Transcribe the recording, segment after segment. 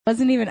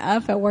Wasn't even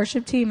up at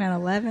worship team at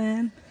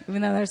 11,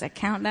 even though there's a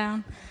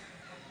countdown.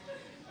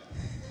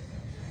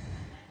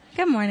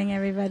 Good morning,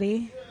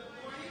 everybody.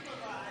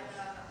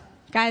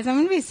 Guys, I'm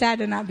going to be sad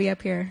to not be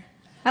up here.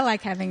 I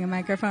like having a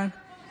microphone.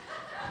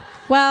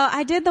 Well,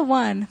 I did the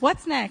one.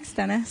 What's next,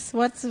 Dennis?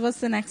 What's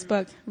the next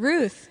book?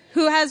 Ruth.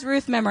 Who has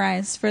Ruth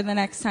memorized for the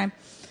next time?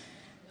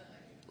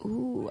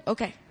 Ooh,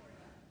 okay.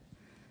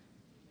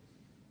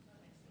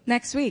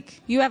 Next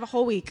week. You have a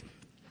whole week.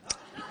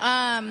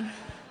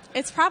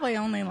 It's probably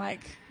only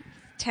like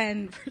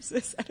 10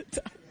 verses at a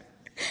time.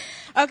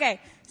 Okay,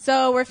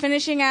 so we're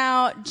finishing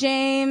out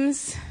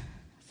James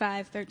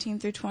 5:13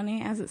 through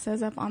 20, as it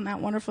says up on that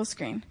wonderful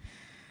screen.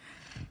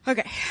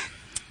 Okay.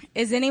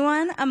 Is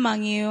anyone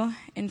among you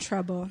in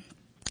trouble?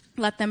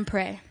 Let them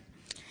pray.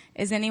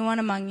 Is anyone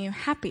among you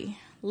happy?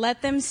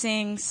 Let them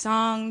sing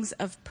songs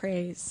of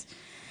praise.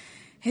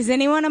 Is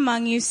anyone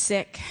among you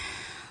sick?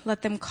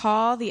 Let them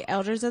call the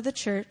elders of the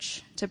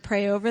church to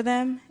pray over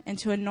them and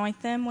to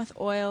anoint them with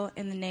oil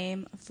in the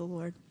name of the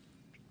Lord.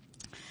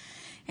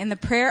 And the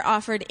prayer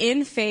offered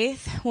in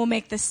faith will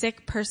make the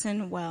sick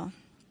person well.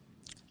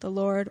 The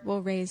Lord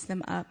will raise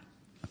them up.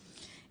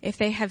 If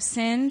they have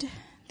sinned,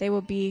 they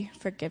will be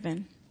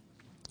forgiven.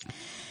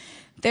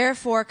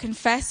 Therefore,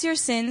 confess your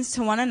sins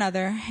to one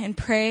another and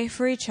pray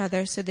for each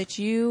other so that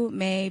you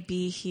may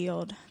be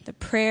healed. The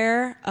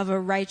prayer of a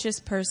righteous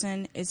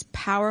person is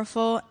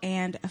powerful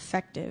and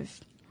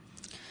effective.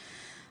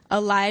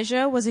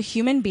 Elijah was a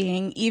human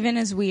being, even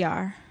as we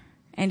are,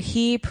 and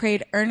he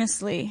prayed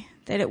earnestly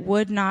that it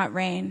would not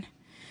rain.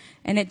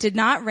 And it did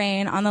not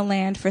rain on the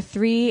land for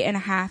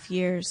 3.5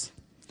 years.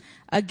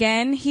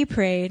 Again he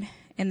prayed,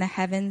 and the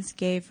heavens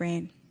gave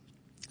rain,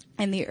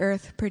 and the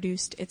earth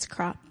produced its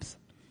crops.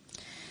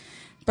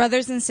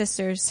 Brothers and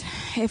sisters,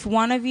 if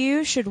one of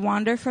you should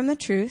wander from the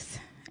truth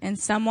and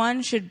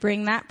someone should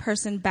bring that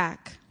person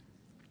back,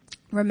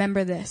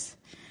 remember this.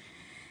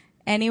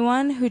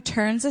 Anyone who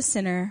turns a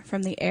sinner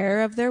from the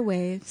error of their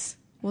ways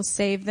will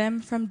save them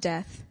from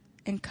death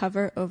and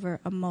cover over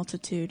a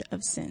multitude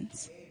of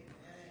sins.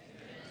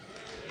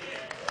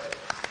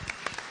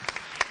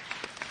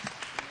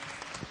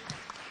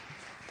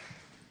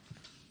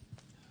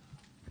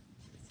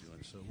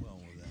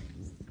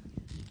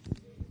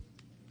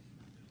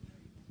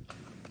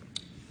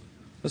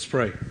 Let's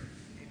pray.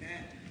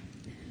 Amen.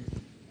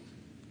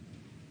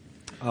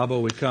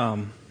 Abba, we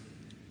come,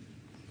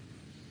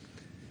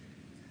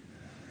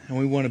 and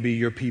we want to be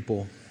your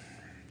people.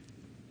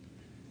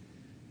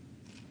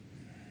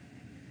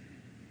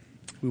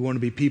 We want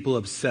to be people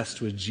obsessed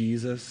with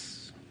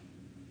Jesus,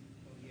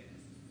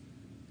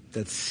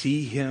 that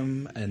see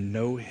him and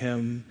know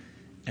him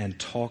and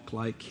talk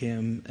like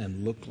him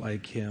and look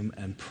like him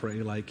and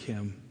pray like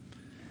him.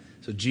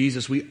 So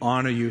Jesus, we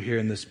honor you here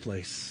in this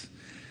place.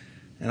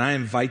 And I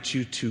invite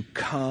you to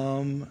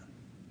come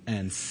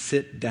and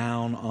sit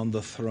down on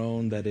the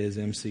throne that is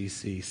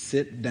MCC.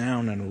 Sit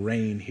down and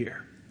reign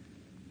here.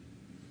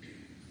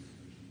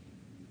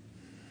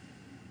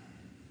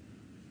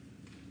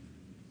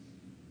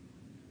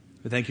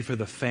 We thank you for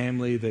the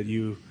family that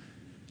you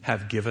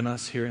have given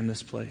us here in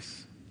this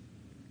place.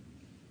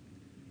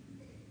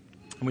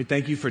 And we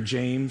thank you for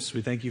James.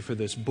 We thank you for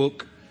this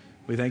book.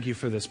 We thank you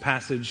for this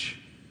passage.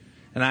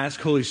 And I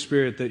ask, Holy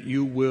Spirit, that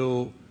you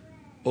will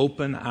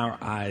open our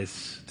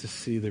eyes to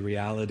see the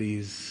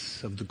realities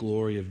of the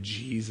glory of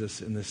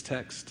Jesus in this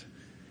text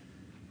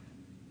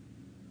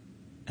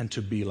and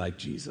to be like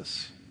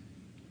Jesus.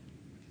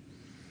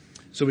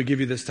 So we give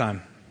you this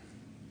time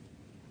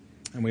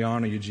and we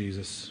honor you,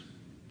 Jesus.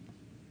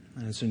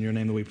 And it's in your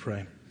name that we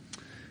pray.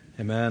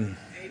 Amen.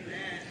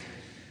 Amen.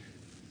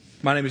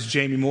 My name is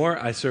Jamie Moore.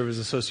 I serve as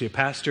associate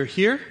pastor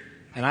here,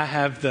 and I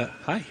have the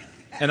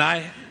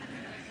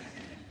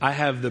I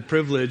have the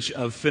privilege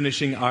of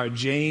finishing our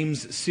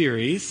James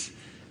series.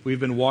 We've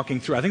been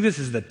walking through, I think this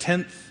is the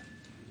 10th.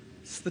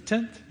 It's the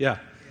 10th? Yeah.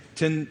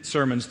 10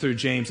 sermons through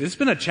James. It's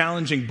been a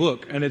challenging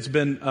book, and it's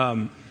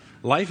been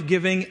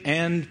life-giving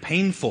and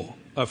painful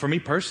for me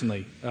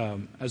personally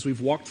as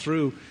we've walked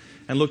through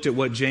and looked at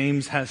what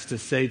James has to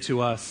say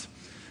to us.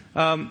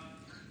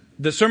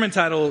 The sermon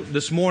title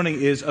this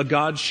morning is A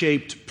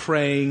God-Shaped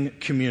Praying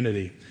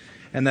Community.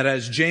 And that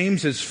as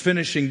James is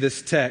finishing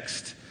this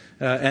text,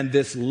 and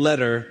this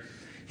letter,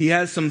 he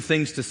has some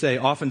things to say.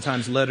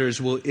 Oftentimes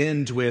letters will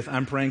end with,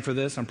 I'm praying for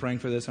this, I'm praying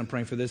for this, I'm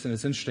praying for this. And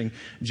it's interesting,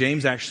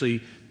 James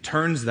actually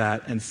turns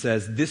that and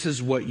says, this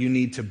is what you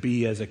need to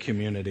be as a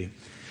community.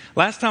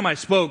 Last time I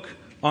spoke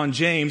on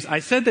James,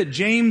 I said that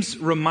James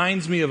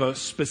reminds me of a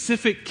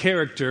specific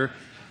character.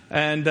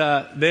 And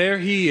there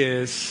he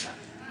is,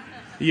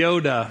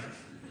 Yoda.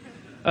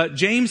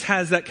 James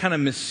has that kind of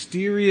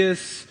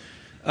mysterious,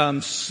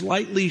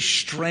 slightly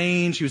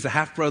strange. He was the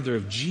half brother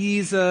of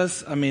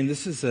Jesus. I mean,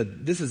 this is a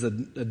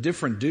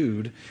different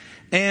dude,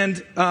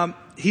 and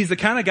he's the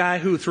kind of guy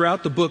who,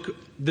 throughout the book,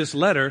 this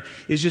letter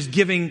is just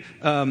giving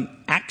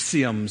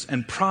axioms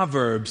and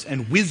proverbs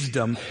and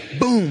wisdom,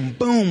 boom,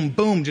 boom,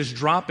 boom, just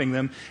dropping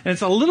them. And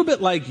it's a little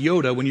bit like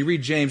Yoda when you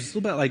read James. It's a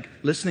little bit like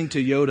listening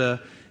to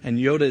Yoda and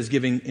Yoda is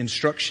giving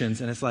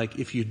instructions, and it's like,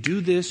 if you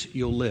do this,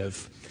 you'll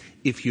live.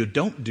 If you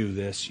don't do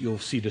this, you'll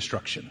see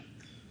destruction.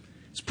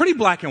 It's pretty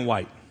black and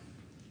white.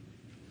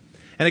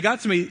 And it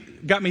got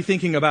me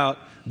thinking about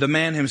the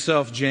man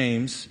himself,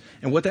 James,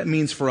 and what that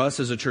means for us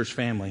as a church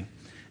family.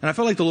 And I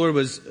felt like the Lord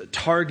was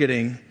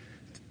targeting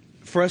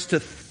for us to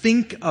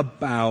think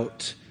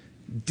about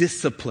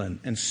discipline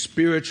and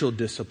spiritual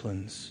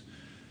disciplines.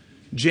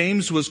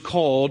 James was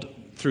called,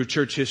 through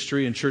church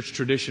history and church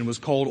tradition, was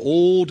called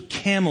Old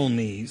Camel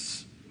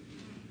Knees.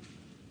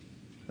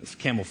 That's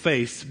camel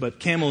face, but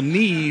camel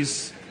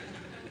knees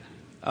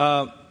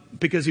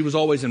because he was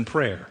always in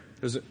prayer.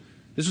 This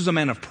was a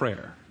man of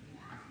prayer.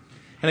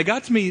 And it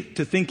got me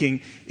to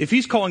thinking, if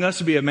he's calling us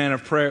to be a man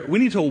of prayer, we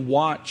need to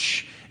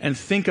watch and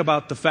think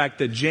about the fact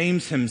that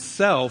James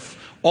himself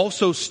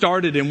also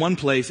started in one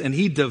place and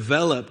he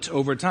developed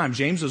over time.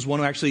 James was one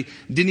who actually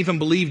didn't even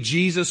believe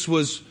Jesus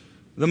was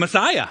the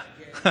Messiah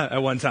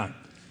at one time.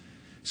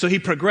 So he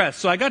progressed.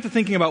 So I got to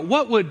thinking about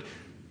what would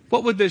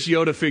this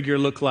Yoda figure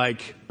look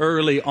like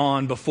early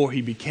on before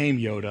he became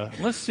Yoda.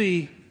 Let's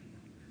see.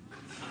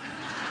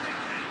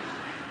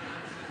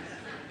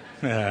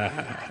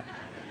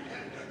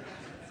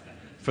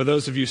 For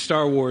those of you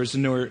Star Wars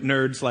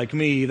nerds like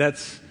me,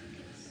 that's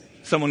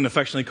someone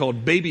affectionately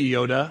called Baby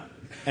Yoda.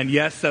 And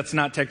yes, that's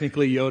not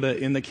technically Yoda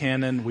in the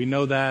canon. We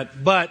know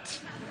that. But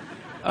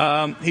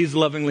he's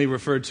lovingly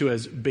referred to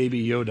as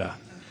Baby Yoda.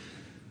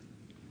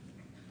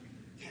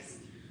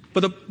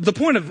 But the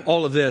point of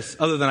all of this,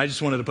 other than I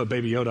just wanted to put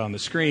Baby Yoda on the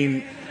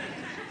screen,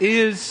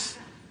 is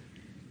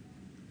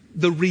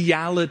the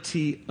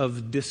reality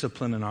of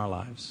discipline in our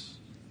lives.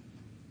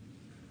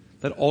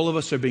 That all of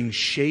us are being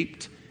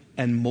shaped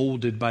and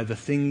molded by the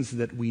things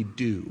that we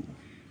do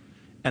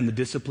and the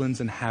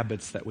disciplines and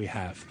habits that we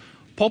have.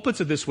 Paul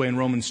puts it this way in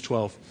Romans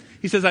 12.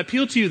 He says, I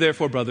appeal to you,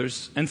 therefore,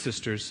 brothers and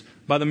sisters,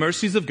 by the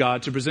mercies of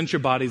God, to present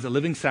your bodies a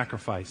living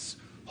sacrifice,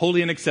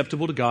 holy and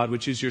acceptable to God,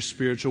 which is your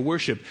spiritual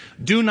worship.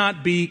 Do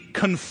not be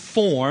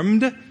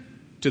conformed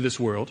to this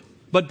world,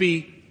 but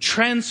be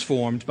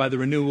transformed by the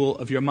renewal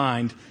of your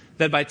mind,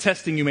 that by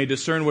testing you may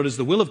discern what is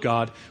the will of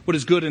God, what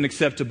is good and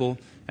acceptable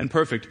and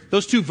perfect.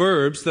 Those two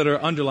verbs that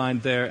are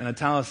underlined there and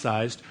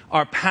italicized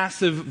are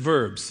passive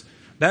verbs.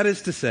 That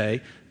is to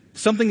say,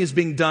 something is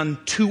being done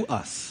to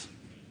us.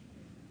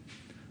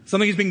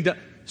 Something is being done.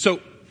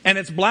 And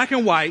it's black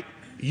and white.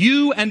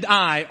 You and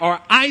I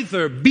are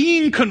either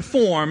being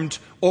conformed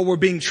or we're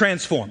being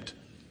transformed.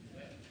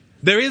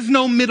 There is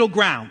no middle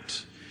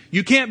ground.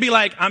 You can't be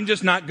like, I'm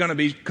just not going to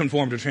be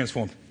conformed or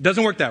transformed. It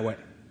doesn't work that way.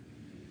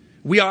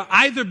 We are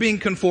either being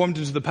conformed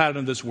into the pattern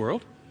of this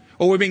world,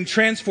 or we're being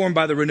transformed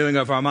by the renewing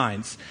of our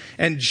minds.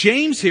 And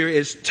James here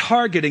is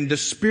targeting the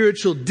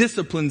spiritual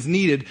disciplines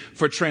needed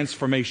for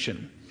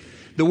transformation.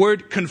 The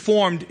word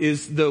conformed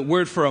is the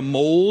word for a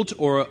mold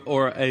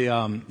for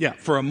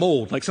a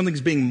mold. Like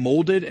something's being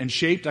molded and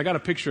shaped. I got a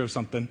picture of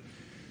something.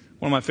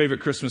 One of my favorite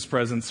Christmas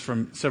presents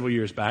from several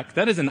years back.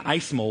 That is an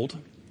ice mold.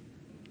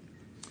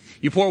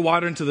 You pour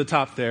water into the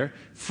top there,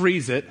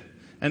 freeze it,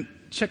 and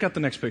check out the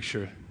next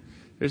picture.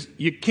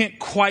 You can't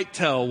quite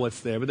tell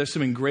what's there, but there's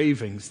some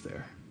engravings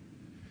there.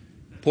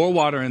 Pour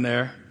water in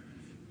there.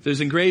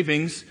 There's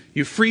engravings.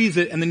 You freeze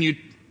it, and then you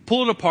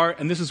pull it apart,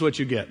 and this is what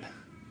you get.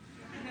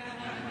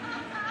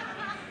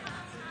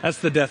 That's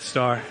the Death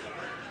Star.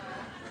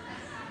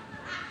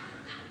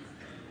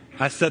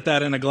 I set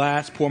that in a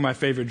glass, pour my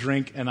favorite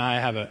drink, and I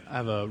have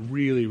a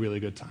really, really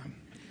good time.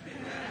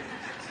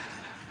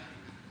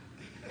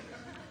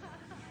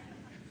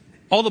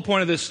 All the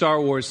point of this Star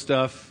Wars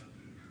stuff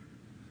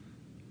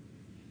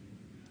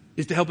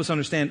is to help us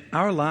understand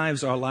our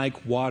lives are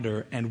like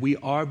water, and we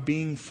are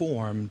being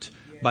formed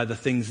by the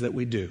things that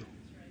we do.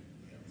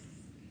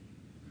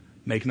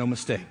 Make no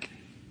mistake.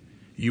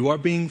 You are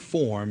being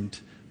formed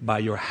by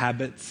your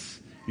habits,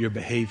 your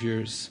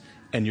behaviors,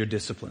 and your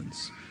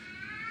disciplines.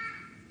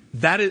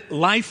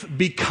 Life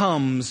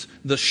becomes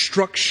the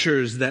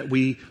structures that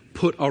we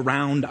put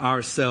around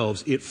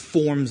ourselves. It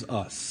forms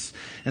us.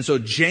 And so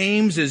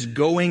James is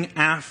going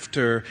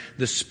after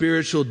the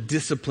spiritual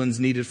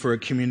disciplines needed for a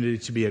community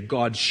to be a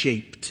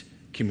God-shaped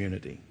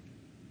community.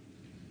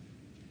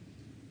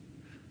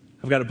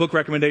 I've got a book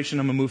recommendation.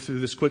 I'm going to move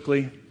through this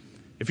quickly.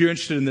 If you're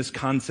interested in this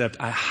concept,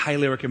 I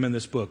highly recommend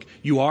this book.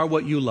 You Are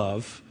What You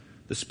Love,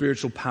 The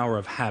Spiritual Power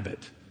of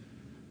Habit.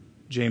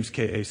 James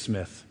K.A.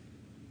 Smith.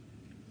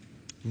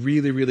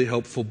 Really, really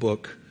helpful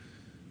book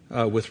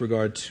with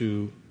regard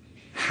to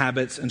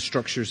habits and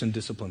structures and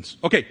disciplines.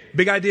 Okay,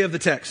 big idea of the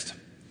text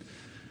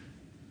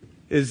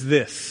is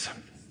this.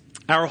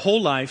 Our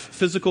whole life,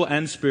 physical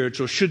and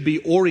spiritual, should be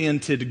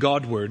oriented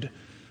Godward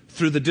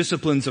through the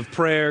disciplines of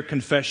prayer,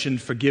 confession,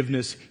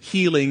 forgiveness,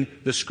 healing,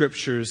 the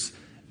scriptures,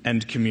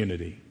 and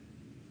community.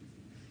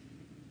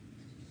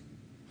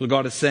 What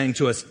God is saying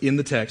to us in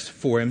the text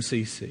for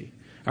MCC,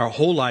 our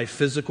whole life,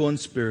 physical and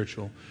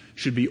spiritual,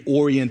 should be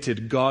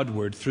oriented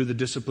Godward through the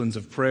disciplines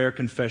of prayer,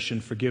 confession,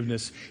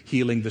 forgiveness,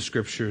 healing, the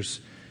scriptures,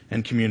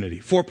 and community.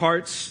 4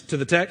 parts to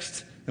the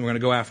text, and we're going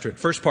to go after it.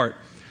 First part,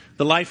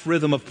 the life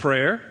rhythm of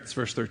prayer. It's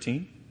verse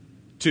 13.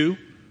 2,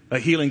 A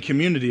healing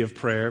community of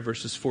prayer,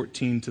 verses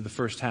 14 to the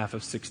first half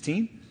of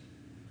 16.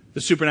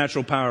 The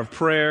supernatural power of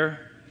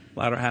prayer,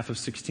 latter half of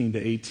 16 to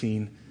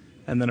 18.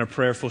 And then a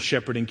prayerful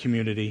shepherding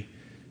community,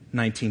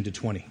 19 to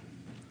 20.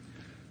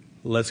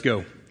 Let's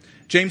go.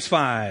 James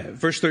 5,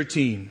 verse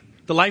 13.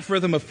 The life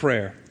rhythm of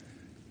prayer.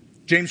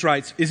 James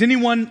writes, is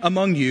anyone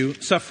among you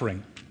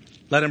suffering?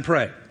 Let him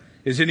pray.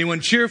 Is anyone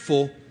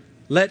cheerful?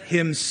 Let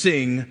him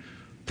sing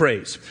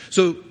praise.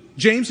 So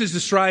James is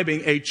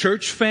describing a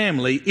church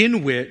family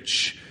in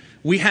which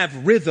we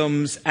have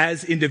rhythms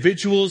as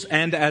individuals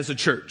and as a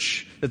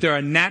church. That there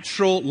are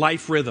natural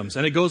life rhythms.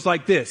 And it goes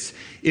like this.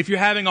 If you're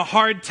having a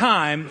hard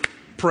time,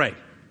 pray.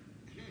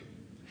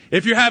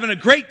 If you're having a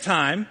great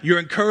time, you're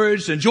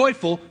encouraged and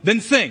joyful,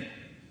 then sing.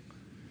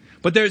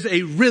 But there's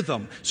a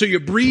rhythm. So you're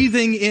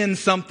breathing in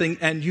something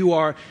and you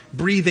are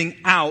breathing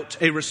out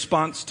a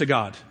response to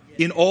God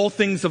in all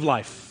things of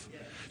life.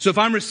 So if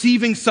I'm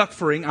receiving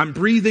suffering, I'm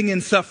breathing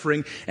in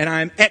suffering and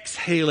I'm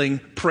exhaling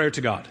prayer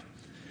to God.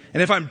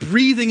 And if I'm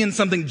breathing in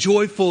something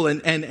joyful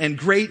and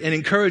great and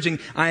encouraging,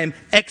 I am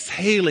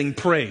exhaling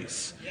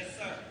praise.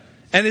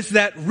 And it's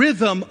that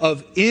rhythm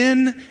of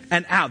in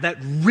and out, that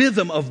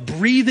rhythm of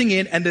breathing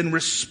in and then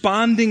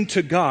responding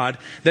to God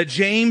that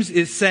James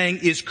is saying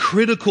is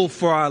critical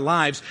for our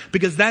lives,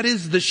 because that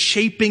is the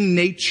shaping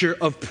nature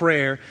of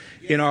prayer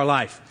in our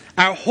life.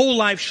 Our whole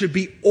life should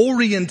be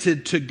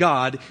oriented to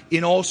God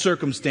in all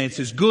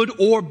circumstances, good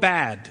or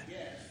bad.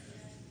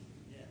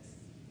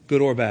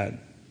 Good or bad.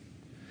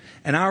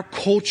 And our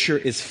culture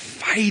is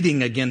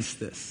fighting against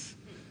this.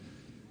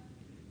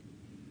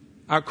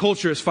 Our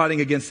culture is fighting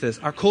against this.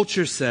 Our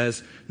culture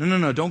says,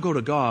 no, don't go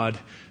to God.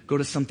 Go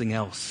to something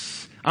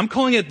else. I'm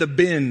calling it the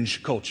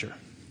binge culture.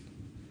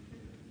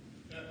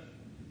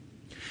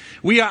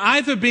 We are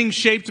either being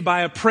shaped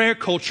by a prayer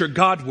culture,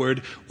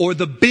 Godward, or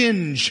the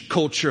binge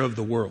culture of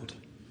the world.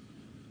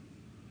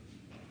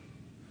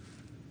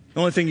 The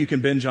only thing you can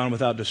binge on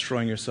without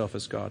destroying yourself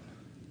is God.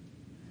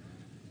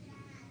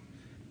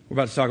 We're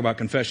about to talk about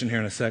confession here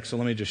in a sec, so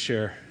let me just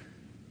share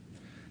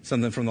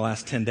something from the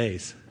last 10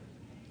 days.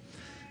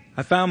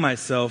 I found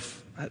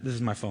myself, this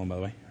is my phone by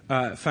the way,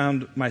 I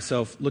found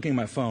myself looking at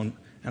my phone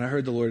and I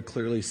heard the Lord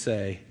clearly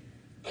say,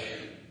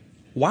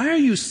 why are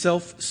you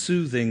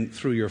self-soothing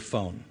through your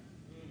phone?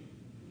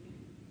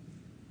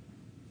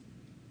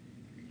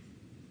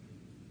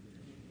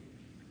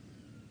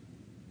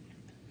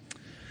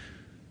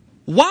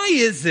 Why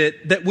is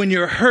it that when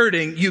you're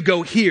hurting, you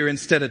go here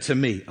instead of to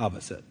me,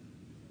 Abba said.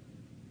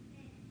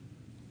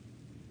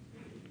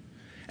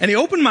 And he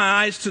opened my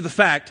eyes to the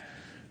fact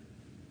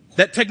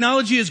that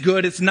technology is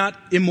good. It's not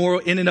immoral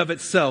in and of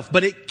itself,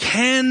 but it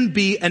can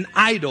be an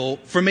idol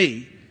for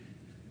me.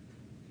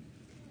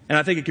 And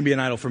I think it can be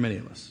an idol for many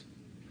of us.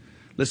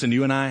 Listen,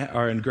 you and I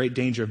are in great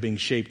danger of being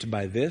shaped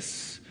by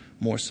this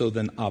more so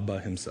than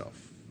Abba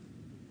himself.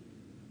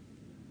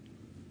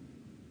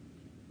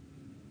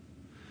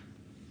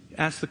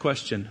 Ask the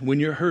question, when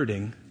you're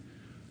hurting,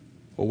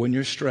 or when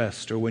you're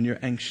stressed, or when you're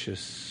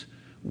anxious,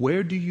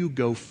 where do you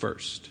go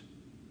first?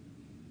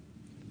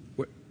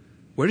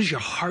 Where does your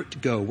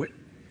heart go?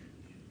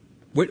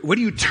 Where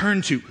do you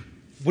turn to?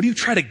 What do you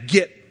try to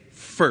get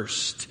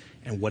first?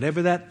 And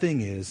whatever that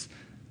thing is,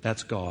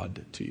 that's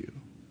God to you.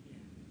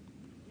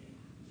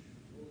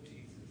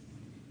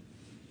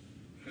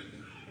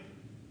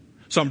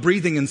 So I'm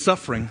breathing in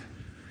suffering,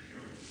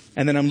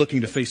 and then I'm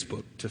looking to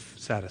Facebook to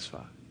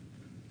satisfy.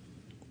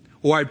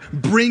 Or I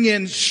bring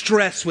in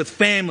stress with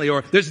family,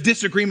 or there's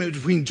disagreement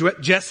between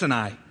Jess and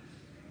I.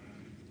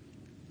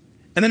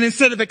 And then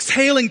instead of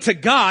exhaling to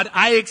God,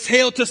 I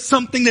exhale to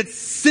something that's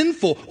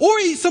sinful or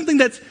something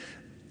that's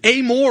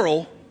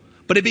amoral,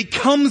 but it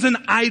becomes an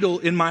idol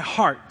in my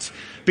heart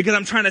because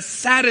I'm trying to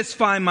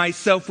satisfy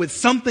myself with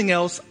something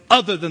else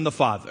other than the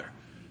Father.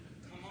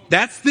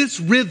 That's this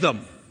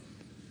rhythm.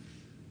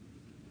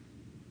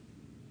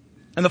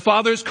 And the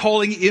Father is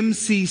calling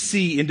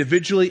MCC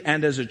individually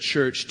and as a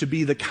church to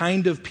be the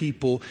kind of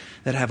people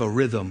that have a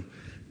rhythm.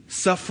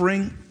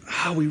 Suffering,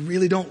 we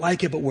really don't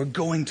like it, but we're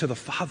going to the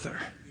Father.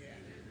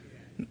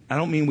 I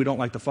don't mean we don't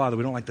like the Father.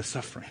 We don't like the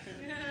suffering.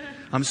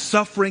 I'm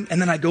suffering, and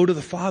then I go to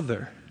the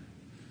Father.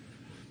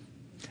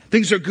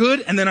 Things are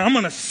good, and then I'm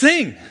going to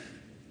sing.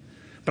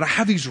 But I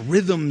have these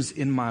rhythms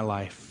in my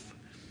life.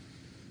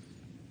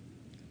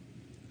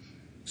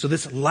 So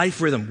this life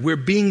rhythm, we're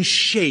being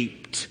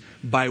shaped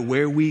by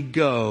where we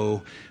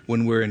go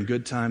when we're in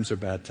good times or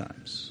bad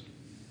times.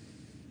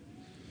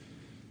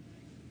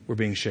 We're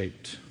being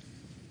shaped.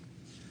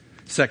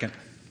 Second,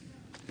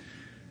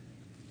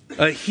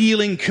 a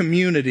healing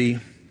community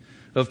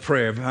of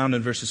prayer found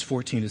in verses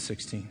 14 to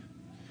 16.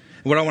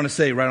 What I want to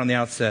say right on the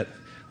outset,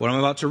 what I'm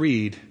about to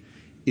read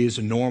is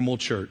normal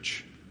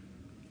church.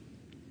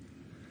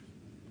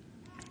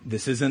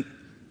 This isn't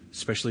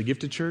specially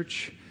gifted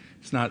church.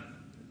 It's not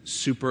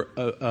super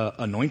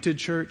anointed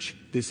church.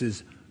 This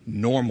is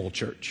normal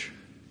church.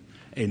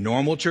 A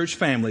normal church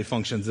family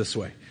functions this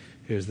way.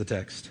 Here's the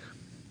text.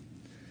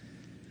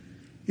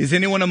 Is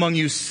anyone among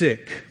you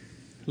sick?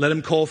 let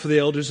him call for the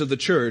elders of the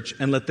church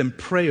and let them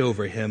pray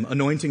over him,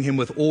 anointing him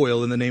with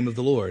oil in the name of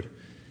the Lord.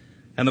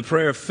 And the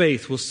prayer of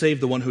faith will save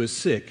the one who is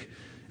sick,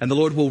 and the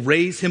Lord will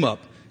raise him up.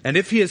 And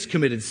if he has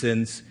committed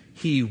sins,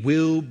 he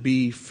will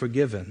be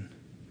forgiven.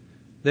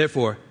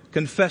 Therefore,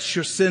 confess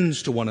your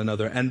sins to one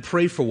another and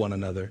pray for one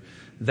another,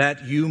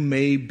 that you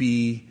may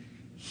be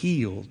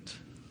healed.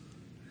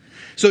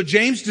 So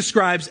James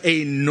describes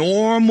a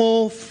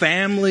normal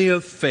family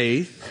of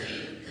faith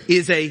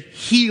is a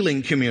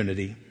healing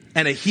community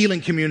and a healing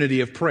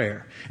community of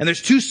prayer. And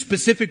there's two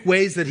specific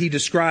ways that he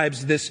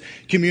describes this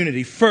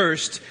community.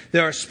 First,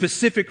 there are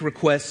specific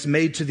requests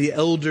made to the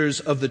elders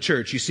of the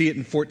church. You see it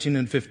in 14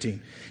 and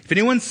 15. If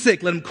anyone's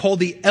sick, let him call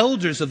the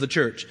elders of the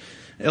church.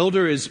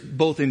 Elder is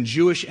both in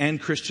Jewish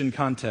and Christian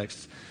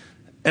contexts.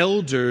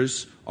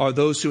 Elders are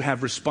those who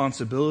have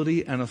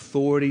responsibility and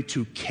authority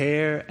to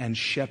care and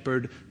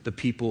shepherd the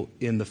people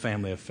in the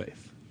family of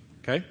faith.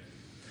 Okay?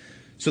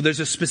 So there's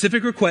a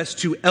specific request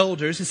to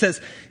elders. It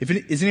says,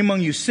 is any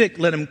among you sick?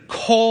 Let him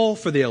call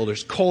for the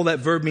elders. Call, that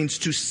verb means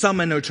to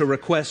summon or to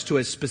request to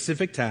a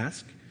specific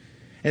task.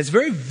 And it's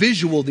very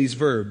visual, these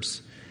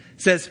verbs.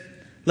 It says,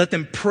 let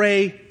them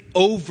pray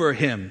over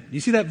him. You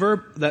see that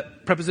verb,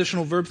 that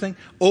prepositional verb thing?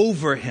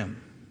 Over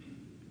him.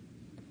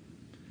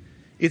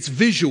 It's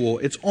visual.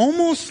 It's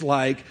almost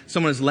like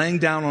someone is laying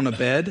down on a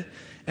bed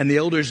and the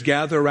elders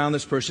gather around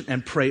this person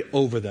and pray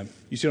over them.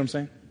 You see what I'm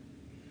saying?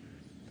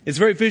 It's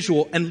very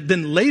visual. And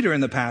then later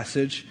in the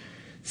passage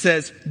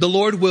says, the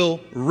Lord will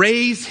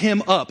raise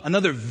him up.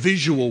 Another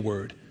visual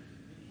word.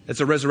 It's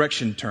a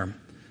resurrection term,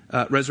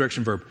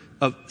 resurrection verb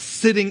of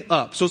sitting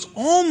up. So it's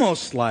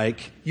almost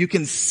like you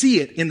can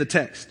see it in the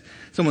text.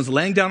 Someone's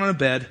laying down on a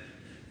bed.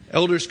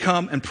 Elders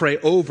come and pray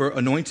over,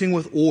 anointing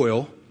with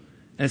oil.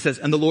 And it says,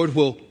 and the Lord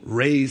will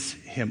raise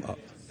him up.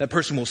 That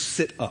person will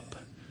sit up.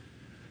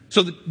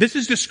 So this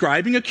is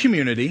describing a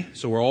community,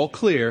 so we're all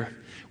clear,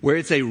 where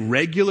it's a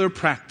regular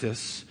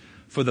practice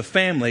for the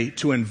family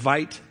to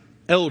invite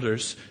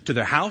elders to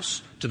their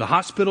house, to the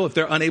hospital, if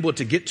they're unable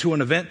to get to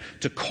an event,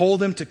 to call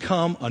them to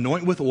come,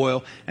 anoint with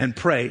oil, and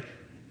pray,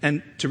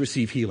 and to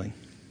receive healing.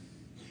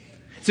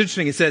 It's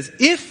interesting. It says,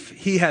 if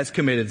he has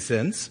committed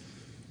sins,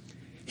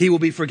 he will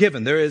be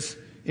forgiven. There is,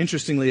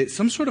 interestingly,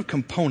 some sort of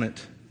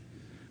component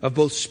of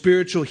both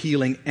spiritual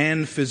healing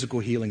and physical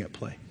healing at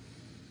play.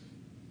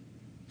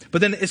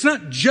 But then it's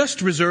not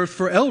just reserved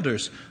for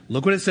elders.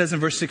 Look what it says in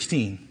verse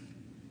 16.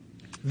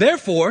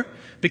 Therefore,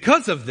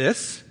 because of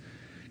this,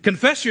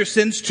 confess your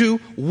sins to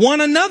one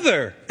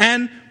another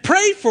and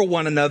pray for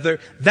one another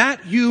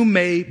that you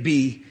may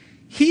be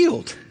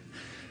healed.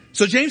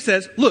 So James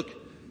says, look,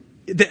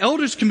 the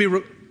elders can be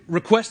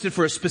requested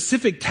for a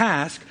specific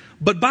task,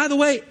 but by the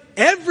way,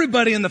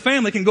 everybody in the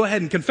family can go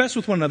ahead and confess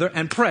with one another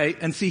and pray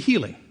and see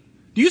healing.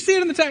 Do you see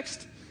it in the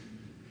text?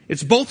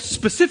 It's both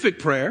specific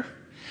prayer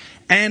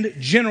and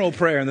general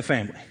prayer in the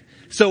family.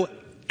 So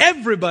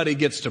everybody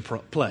gets to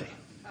play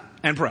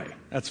and pray.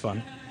 That's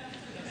fun.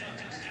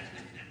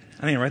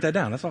 I need to write that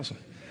down. That's awesome.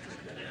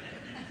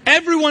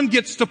 Everyone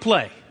gets to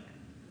play.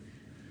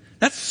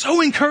 That's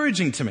so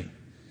encouraging to me.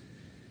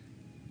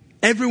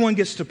 Everyone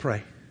gets to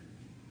pray.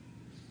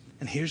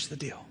 And here's the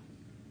deal.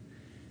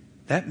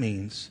 That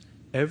means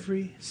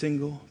every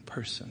single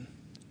person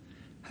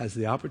has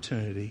the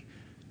opportunity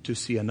to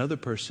see another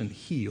person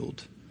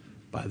healed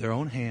by their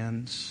own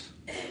hands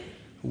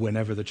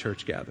whenever the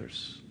church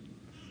gathers.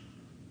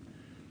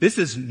 This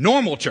is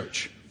normal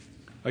church.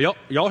 Are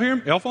y'all hear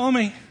me? Y'all follow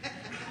me?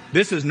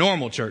 This is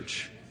normal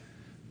church.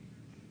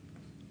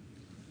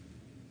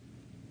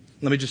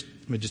 Let me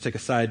just take a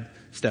side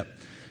step.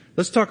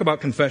 Let's talk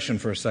about confession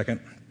for a second.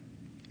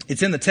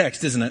 It's in the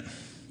text, isn't it?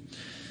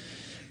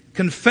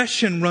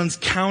 Confession runs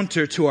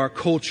counter to our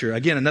culture.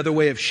 Again, another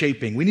way of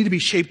shaping. We need to be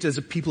shaped as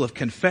a people of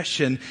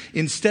confession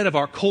instead of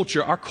our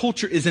culture. Our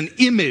culture is an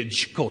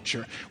image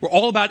culture. We're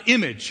all about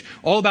image,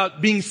 all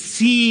about being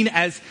seen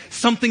as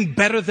something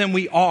better than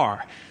we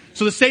are.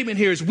 So the statement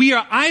here is we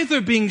are either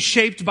being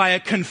shaped by a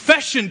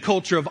confession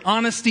culture of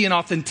honesty and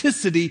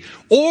authenticity,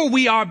 or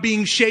we are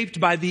being shaped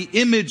by the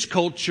image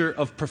culture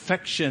of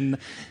perfection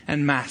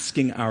and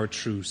masking our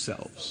true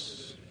selves.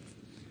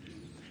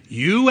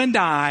 You and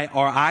I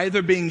are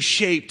either being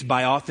shaped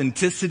by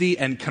authenticity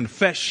and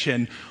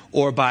confession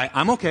or by,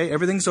 I'm okay,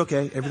 everything's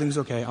okay,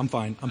 I'm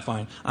fine.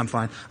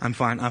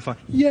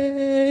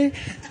 Yay!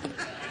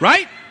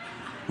 Right?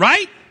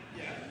 Right?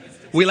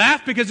 We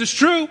laugh because it's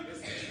true.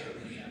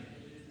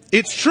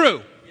 It's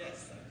true.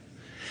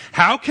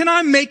 How can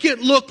I make it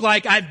look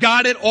like I've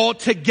got it all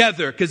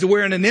together? Because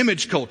we're in an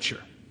image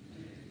culture.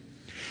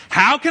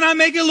 How can I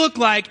make it look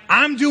like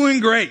I'm doing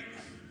great?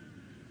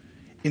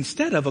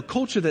 Instead of a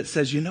culture that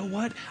says, you know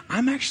what?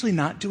 I'm actually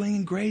not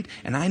doing great,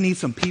 and I need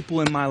some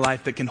people in my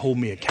life that can hold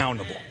me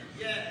accountable.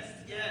 Yes.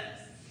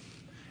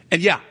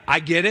 And yeah, I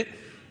get it.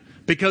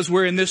 Because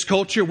we're in this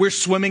culture, we're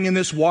swimming in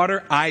this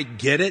water. I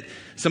get it.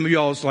 Some of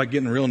y'all is like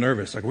getting real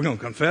nervous. Like, we're going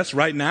to confess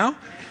right now?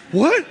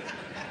 What?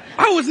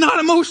 I was not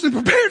emotionally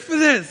prepared for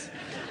this.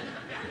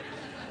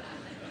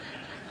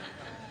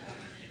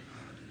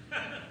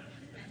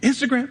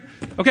 Instagram.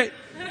 Okay.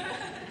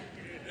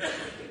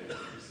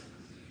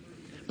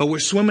 But we're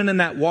swimming in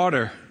that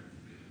water.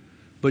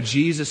 But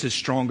Jesus is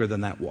stronger than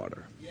that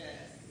water.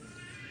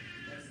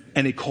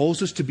 And he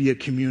calls us to be a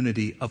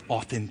community of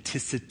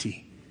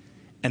authenticity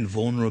and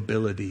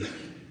vulnerability.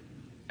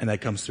 And that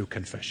comes through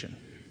confession.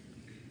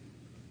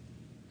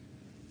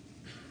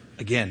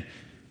 Again,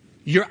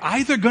 you're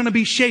either going to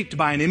be shaped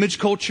by an image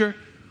culture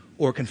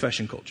or a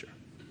confession culture.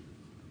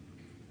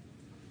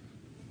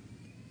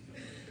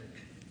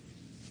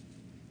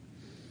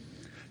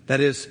 That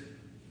is,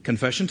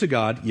 confession to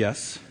God,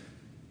 yes.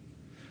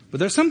 But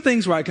there's some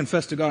things where I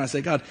confess to God and I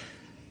say, God,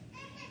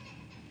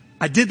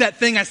 I did that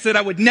thing I said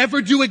I would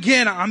never do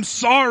again. I'm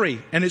sorry.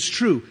 And it's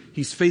true.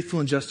 He's faithful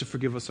and just to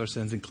forgive us our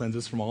sins and cleanse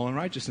us from all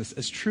unrighteousness.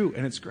 It's true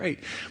and it's great.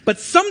 But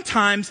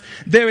sometimes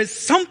there is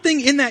something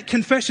in that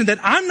confession that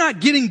I'm not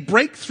getting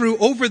breakthrough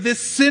over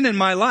this sin in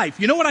my life.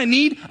 You know what I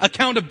need?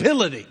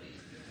 Accountability.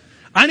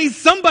 I need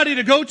somebody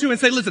to go to and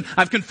say, listen,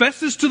 I've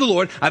confessed this to the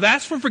Lord. I've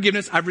asked for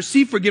forgiveness. I've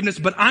received forgiveness,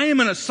 but I am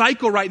in a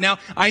cycle right now.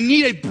 I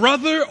need a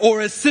brother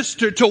or a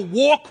sister to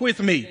walk with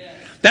me.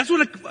 That's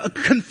what a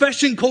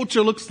confession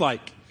culture looks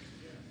like.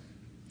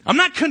 I'm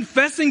not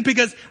confessing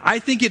because I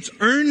think it's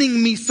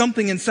earning me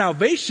something in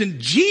salvation.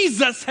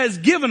 Jesus has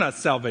given us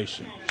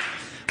salvation.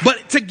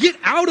 But to get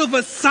out of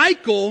a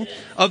cycle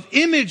of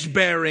image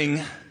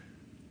bearing,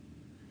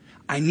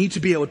 I need to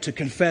be able to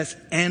confess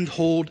and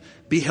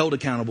be held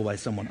accountable by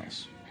someone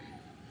else.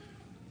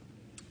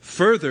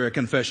 Further, a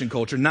confession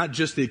culture, not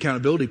just the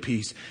accountability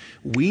piece,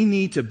 we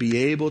need to be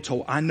able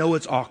to, I know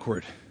it's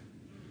awkward,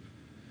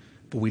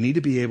 but we need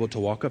to be able to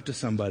walk up to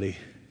somebody,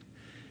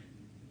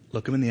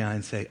 look them in the eye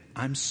and say,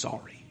 I'm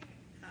sorry.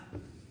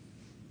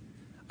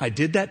 I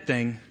did that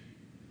thing.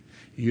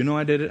 You know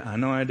I did it. I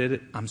know I did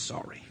it. I'm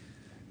sorry.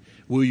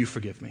 Will you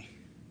forgive me?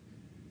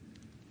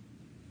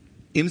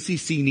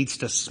 MCC needs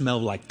to smell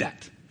like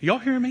that. Y'all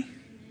hearing me?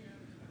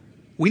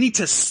 We need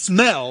to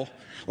smell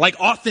like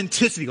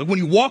authenticity. Like when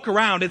you walk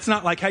around, it's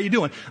not like, how you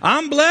doing?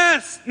 I'm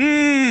blessed.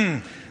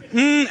 And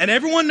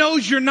everyone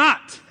knows you're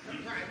not.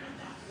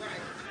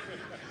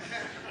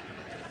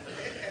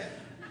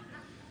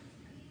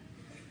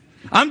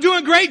 I'm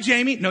doing great,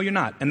 Jamie. No, you're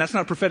not. And that's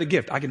not a prophetic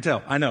gift. I can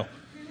tell. I know.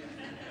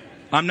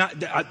 I'm not.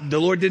 The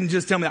Lord didn't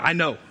just tell me that. I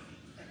know.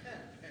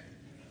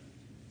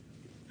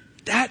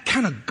 That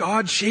kind of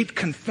God-shaped,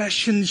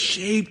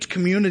 confession-shaped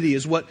community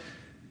is what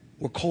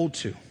we're called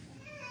to.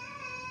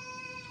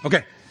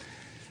 Okay.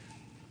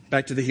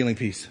 Back to the healing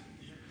piece.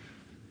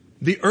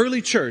 The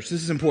early church,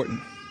 this is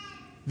important.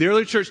 The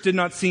early church did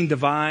not see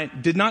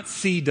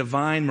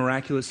divine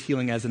miraculous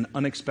healing as an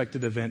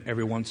unexpected event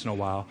every once in a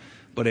while,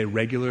 but a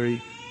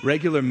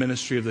regular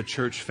ministry of the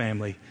church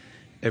family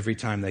every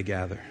time they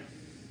gather.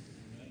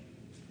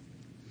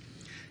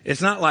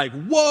 It's not like,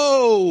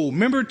 whoa,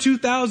 remember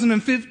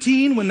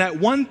 2015 when that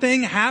one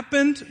thing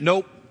happened?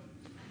 Nope.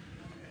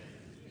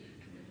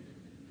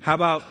 How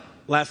about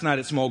last night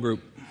at small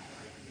group?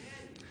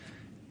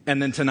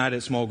 And then tonight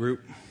at small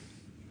group?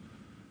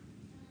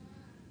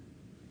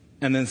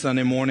 And then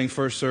Sunday morning,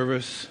 first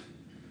service?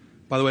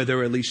 By the way, there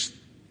were at least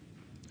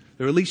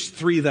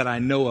 3 that I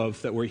know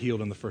of that were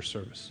healed in the first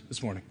service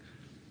this morning.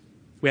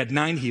 We had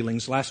 9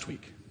 healings last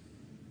week.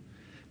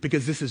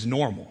 Because this is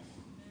normal.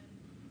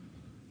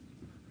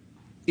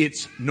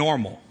 It's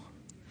normal.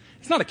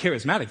 It's not a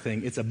charismatic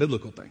thing, it's a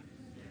biblical thing.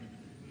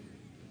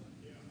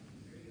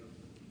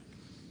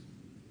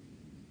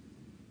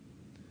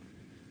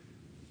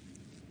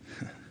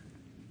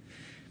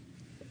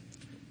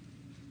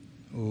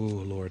 Oh,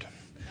 Lord.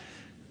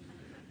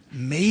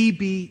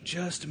 Maybe,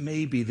 just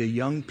maybe, the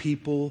young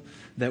people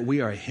that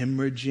we are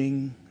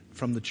hemorrhaging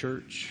from the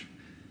church,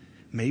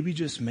 maybe,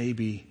 just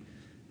maybe,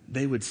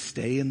 they would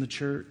stay in the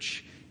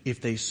church if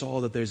they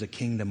saw that there's a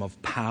kingdom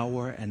of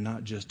power and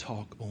not just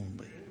talk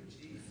only.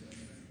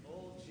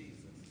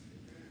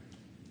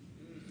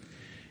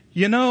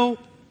 You know,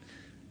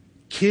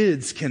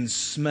 kids can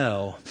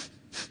smell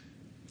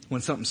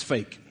when something's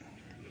fake.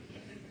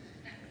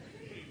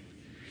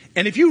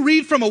 And if you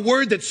read from a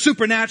word that's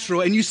supernatural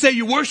and you say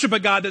you worship a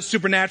God that's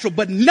supernatural,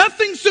 but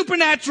nothing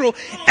supernatural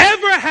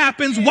ever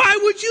happens, why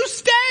would you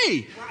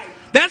stay?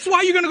 That's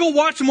why you're going to go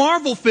watch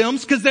Marvel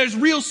films, because there's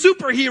real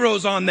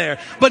superheroes on there.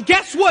 But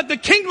guess what? The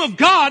kingdom of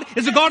God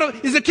is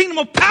a kingdom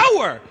of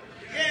power.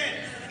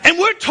 And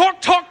we're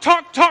talk.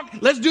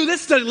 Let's do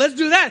this study. Let's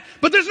do that.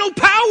 But there's no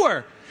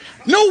power.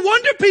 No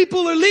wonder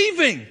people are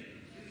leaving.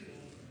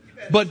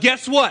 But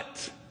guess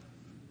what?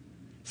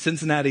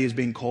 Cincinnati is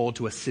being called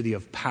to a city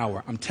of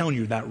power. I'm telling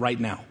you that right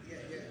now.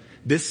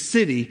 This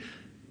city,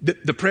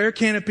 the prayer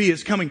canopy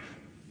is coming.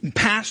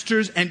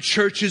 Pastors and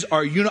churches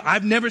are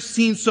I've never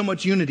seen so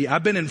much unity.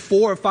 I've been in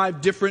 4 or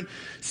 5 different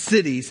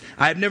cities.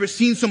 I've never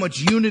seen so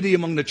much unity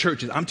among the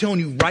churches. I'm telling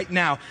you right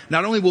now,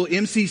 not only will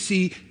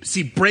MCC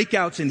see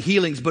breakouts in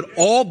healings, but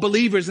all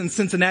believers in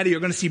Cincinnati are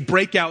going to see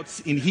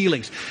breakouts in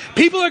healings.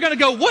 People are going to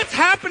go, what's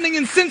happening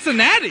in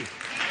Cincinnati?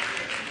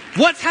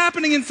 What's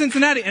happening in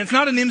Cincinnati? And it's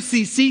not an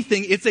MCC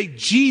thing. It's a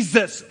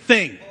Jesus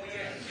thing.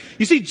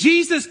 You see,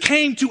 Jesus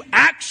came to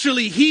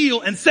actually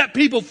heal and set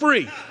people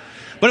free.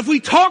 But if we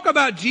talk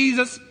about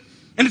Jesus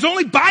and it's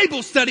only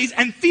Bible studies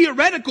and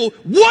theoretical,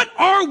 what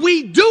are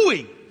we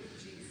doing?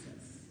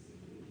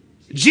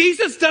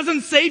 Jesus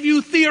doesn't save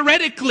you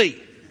theoretically.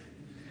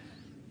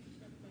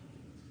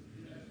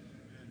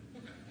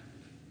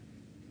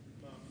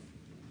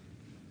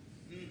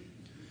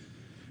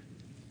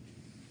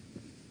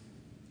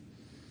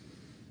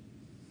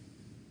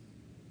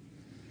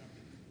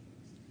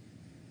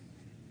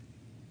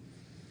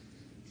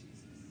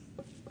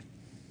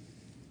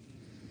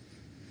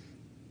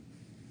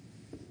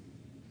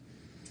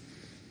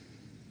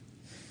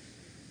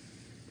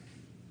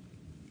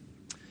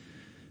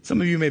 Some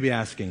of you may be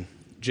asking,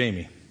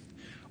 Jamie,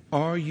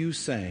 are you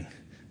saying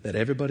that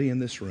everybody in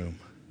this room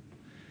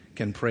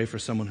can pray for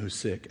someone who's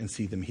sick and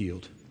see them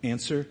healed?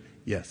 Answer,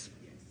 yes,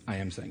 I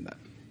am saying that.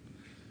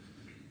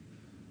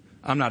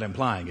 I'm not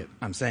implying it,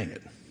 I'm saying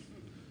it.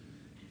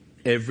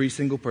 Every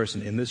single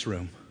person in this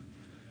room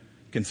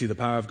can see the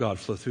power of God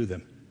flow through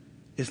them.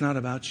 It's not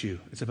about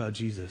you, it's about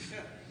Jesus.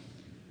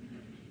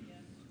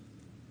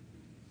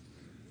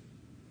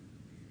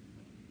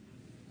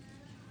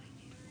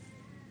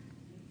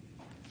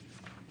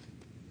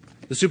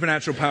 The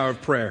supernatural power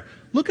of prayer.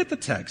 Look at the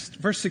text,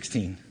 verse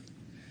 16.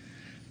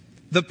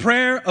 The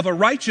prayer of a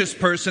righteous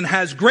person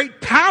has great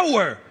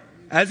power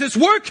as it's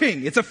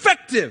working. It's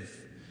effective.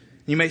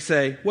 You may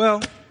say,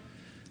 well,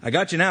 I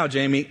got you now,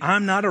 Jamie.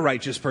 I'm not a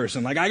righteous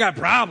person. Like, I got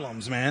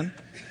problems, man.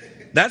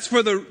 That's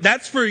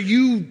for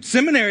you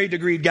seminary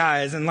degree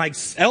guys and like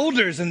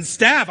elders and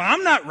staff.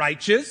 I'm not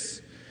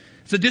righteous.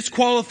 It's a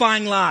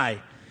disqualifying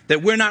lie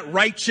that we're not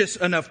righteous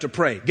enough to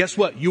pray. Guess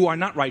what? You are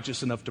not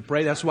righteous enough to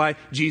pray. That's why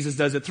Jesus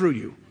does it through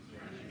you.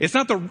 It's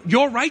not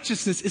your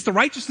righteousness, it's the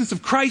righteousness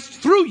of Christ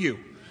through you.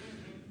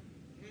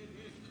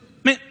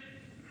 Man,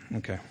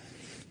 okay.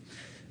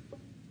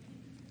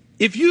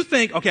 If you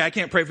think, okay, I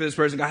can't pray for this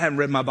person, I haven't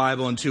read my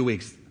Bible in 2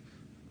 weeks.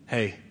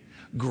 Hey,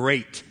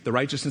 great. The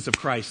righteousness of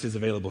Christ is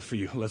available for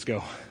you. Let's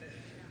go.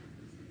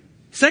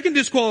 Second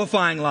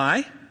disqualifying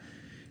lie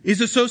is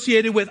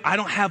associated with, I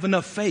don't have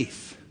enough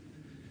faith.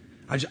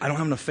 I don't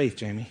have enough faith,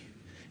 Jamie.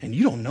 And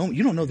you don't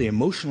know the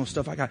emotional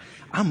stuff I got.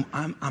 I'm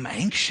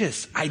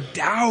anxious. I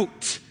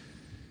doubt.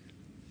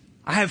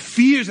 I have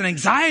fears and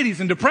anxieties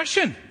and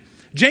depression.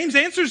 James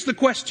answers the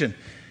question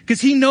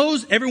because he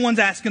knows everyone's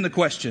asking the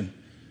question.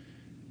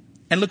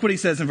 And look what he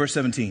says in verse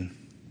 17.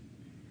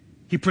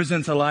 He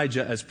presents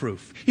Elijah as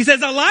proof. He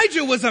says,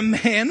 Elijah was a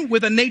man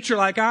with a nature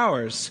like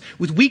ours,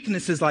 with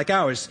weaknesses like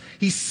ours.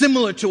 He's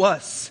similar to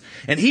us.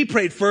 And he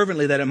prayed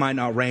fervently that it might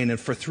not rain. And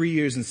for 3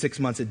 years and 6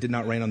 months, it did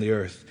not rain on the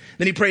earth.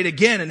 Then he prayed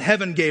again, and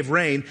heaven gave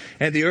rain,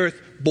 and the earth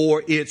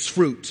bore its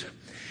fruit.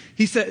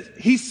 He said,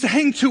 he's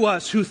saying to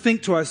us who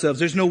think to ourselves,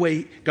 there's no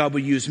way God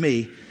would use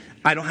me.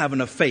 I don't have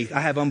enough faith. I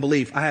have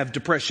unbelief. I have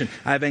depression.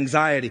 I have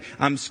anxiety.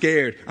 I'm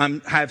scared.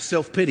 I have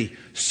self-pity.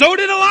 So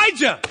did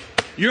Elijah.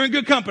 You're in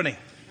good company.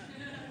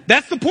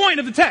 That's the point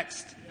of the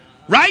text,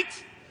 right?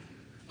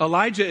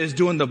 Elijah is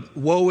doing the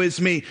woe is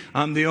me.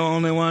 I'm the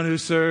only one who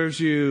serves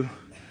you.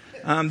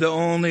 I'm the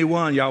only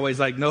one. Yahweh's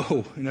like,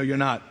 no, you're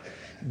not.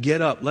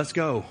 Get up. Let's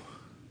go.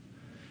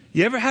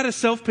 You ever had a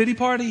self-pity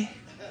party?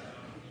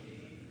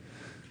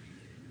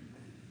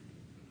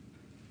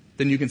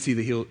 Then you can see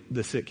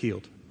the sick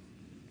healed.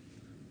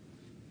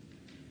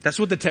 That's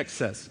what the text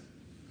says.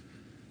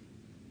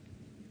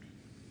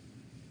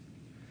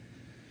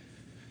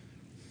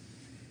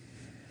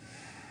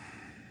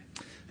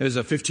 There was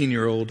a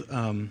 15-year-old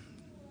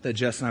that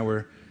Jess and I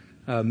were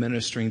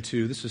ministering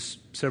to. This was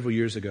several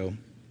years ago.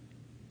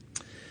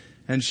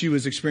 And she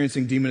was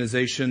experiencing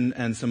demonization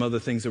and some other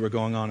things that were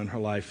going on in her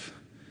life.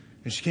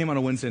 And she came on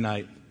a Wednesday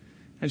night,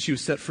 and she was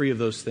set free of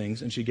those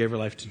things, and she gave her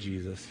life to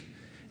Jesus.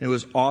 And it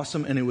was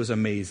awesome, and it was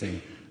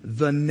amazing.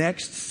 The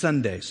next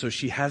Sunday, so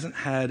she hasn't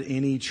had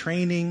any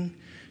training.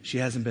 She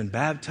hasn't been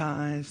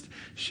baptized.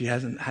 She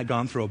hasn't had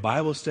gone through a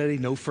Bible study,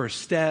 no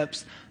first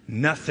steps,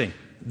 nothing.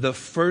 The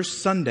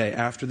first Sunday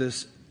after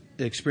this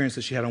experience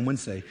that she had on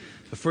Wednesday,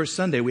 the first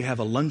Sunday we have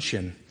a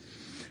luncheon.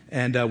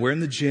 And we're in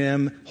the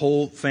gym.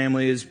 Whole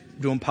family is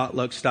doing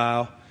potluck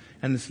style.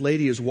 And this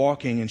lady is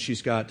walking, and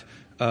she's got,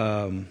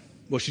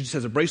 she just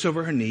has a brace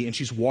over her knee, and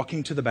she's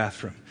walking to the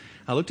bathroom.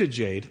 I looked at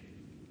Jade.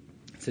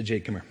 I said,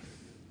 Jade, come here.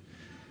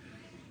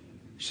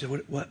 She said,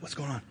 what's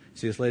going on?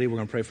 See this lady, we're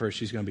going to pray for her.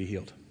 She's going to be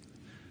healed.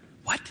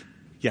 What?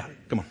 Yeah,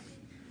 come on.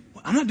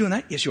 Well, I'm not doing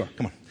that. Yes, you are.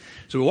 Come on.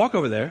 So we walk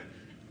over there.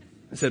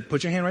 I said,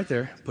 put your hand right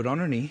there. Put it on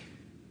her knee.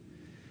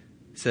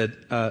 I said,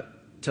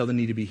 tell the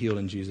knee to be healed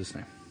in Jesus'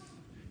 name.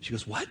 She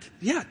goes, what?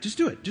 Yeah, just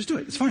do it. Just do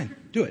it. It's fine.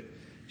 Do it.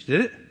 She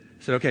did it.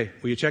 I said, okay,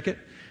 will you check it?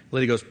 The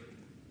lady goes,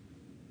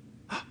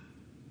 oh,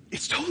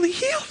 it's totally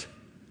healed.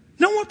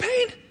 No more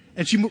pain.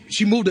 And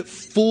she moved it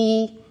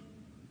full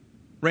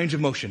range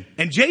of motion.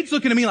 And Jade's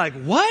looking at me like,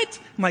 what?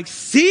 I'm like,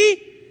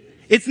 see?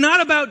 It's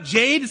not about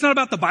Jade. It's not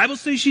about the Bible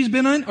study she's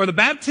been in or the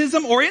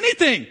baptism or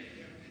anything.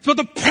 It's about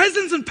the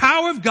presence and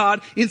power of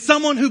God in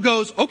someone who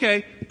goes,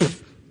 okay,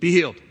 be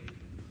healed.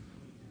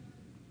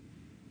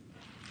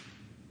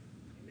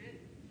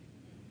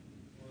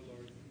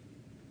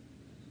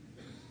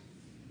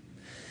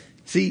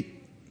 See,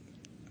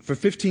 For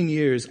 15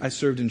 years, I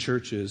served in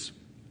churches,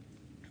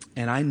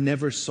 and I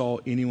never saw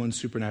anyone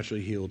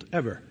supernaturally healed,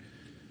 ever.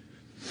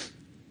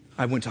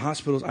 I went to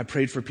hospitals, I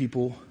prayed for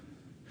people,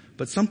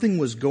 but something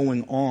was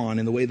going on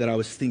in the way that I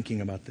was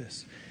thinking about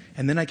this.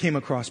 And then I came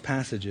across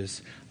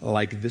passages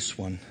like this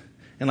one,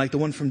 and like the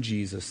one from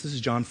Jesus. This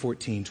is John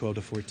 14, 12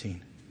 to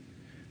 14.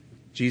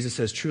 Jesus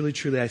says, "Truly,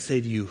 truly, I say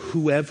to you,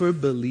 whoever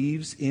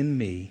believes in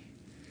me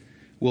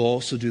will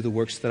also do the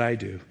works that I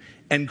do.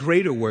 And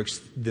greater works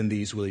than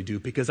these will he do,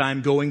 because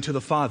I'm going to the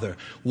Father.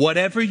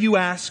 Whatever you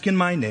ask in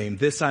my name,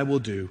 this I will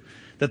do,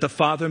 that the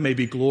Father may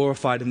be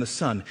glorified in the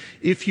Son.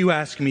 If you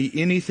ask me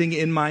anything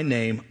in my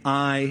name,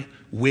 I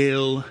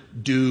will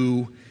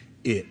do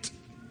it."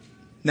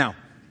 Now,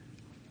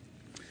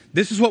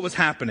 this is what was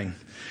happening.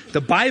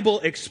 The Bible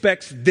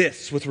expects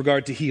this with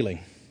regard to healing.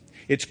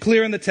 It's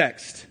clear in the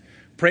text.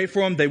 Pray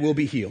for them, they will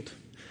be healed.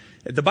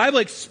 The Bible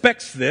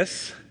expects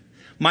this.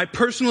 My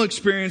personal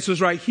experience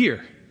was right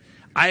here.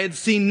 I had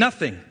seen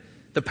nothing.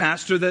 The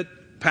pastor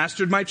that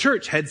pastored my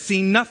church had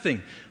seen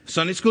nothing.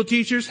 Sunday school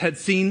teachers had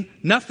seen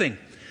nothing.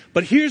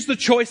 But here's the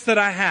choice that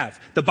I have.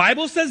 The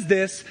Bible says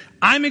this.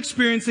 I'm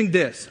experiencing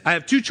this. I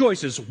have two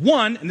choices.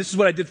 One, and this is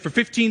what I did for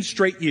 15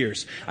 straight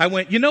years. I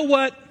went, you know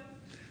what?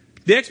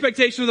 The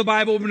expectation of the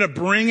Bible, we're going to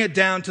bring it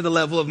down to the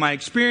level of my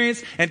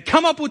experience and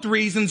come up with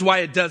reasons why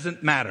it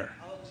doesn't matter.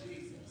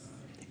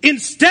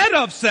 Instead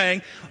of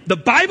saying, the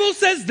Bible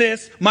says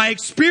this, my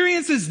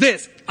experience is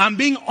this. I'm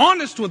being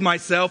honest with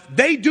myself.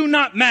 They do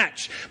not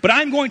match. But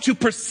I'm going to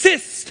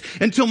persist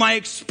until my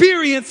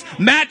experience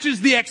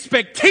matches the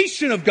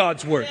expectation of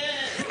God's word.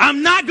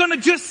 I'm not going to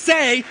just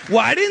say, well,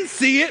 I didn't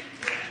see it,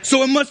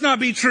 so it must not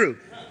be true.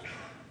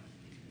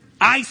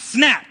 I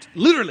snapped.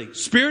 Literally,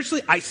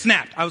 spiritually, I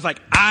snapped. I was like,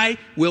 I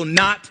will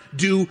not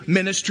do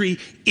ministry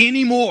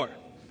anymore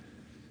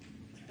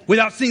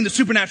without seeing the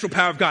supernatural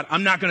power of God.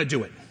 I'm not going to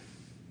do it.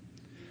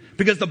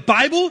 Because the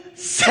Bible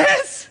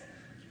says,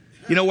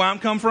 you know where I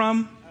come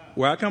from?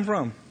 Where I come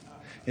from?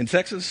 In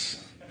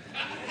Texas.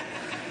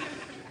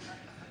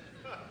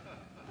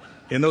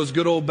 In those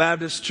good old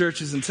Baptist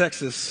churches in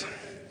Texas,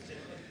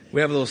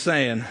 we have a little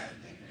saying,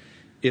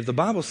 if the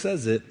Bible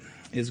says it,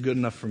 it's good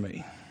enough for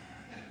me.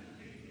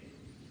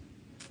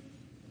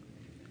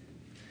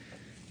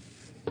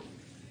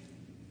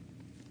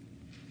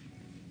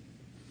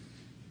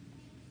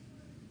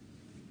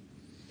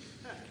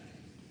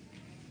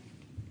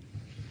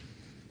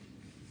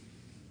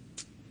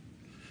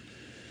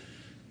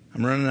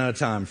 I'm running out of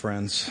time,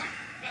 friends.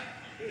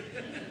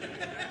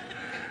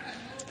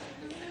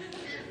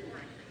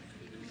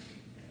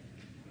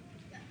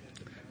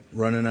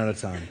 Running out of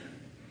time.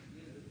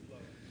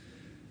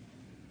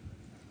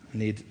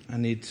 I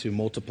need to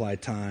multiply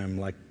time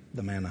like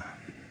the manna.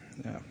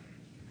 Yeah.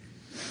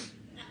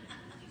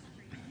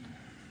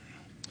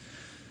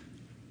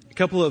 A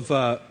couple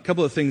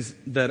of things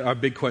that are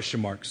big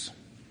question marks.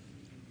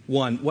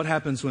 One, what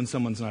happens when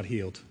someone's not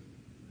healed?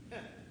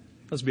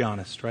 Let's be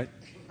honest, right?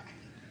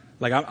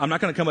 Like, I'm not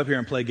going to come up here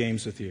and play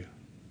games with you.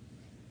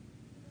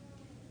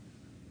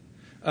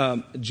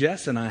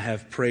 Jess and I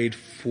have prayed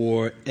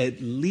for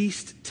at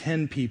least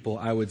 10 people,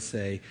 I would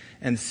say,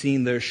 and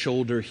seen their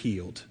shoulder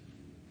healed.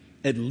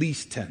 At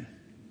least 10.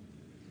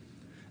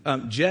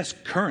 Jess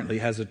currently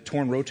has a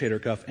torn rotator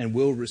cuff and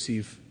will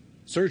receive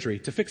surgery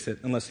to fix it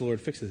unless the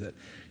Lord fixes it.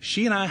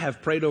 She and I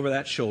have prayed over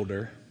that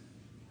shoulder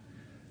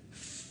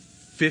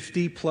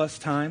 50 plus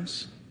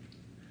times.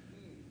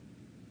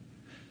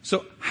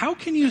 So how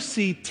can you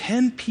see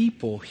 10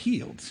 people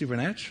healed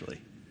supernaturally?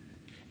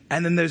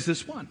 And then there's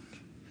this one.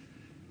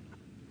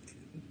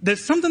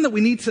 There's something that we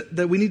need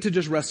to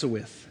just wrestle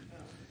with.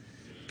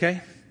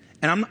 Okay?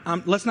 And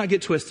let's not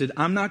get twisted.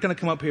 I'm not going to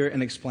come up here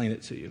and explain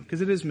it to you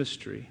because it is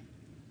mystery.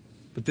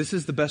 But this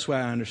is the best way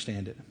I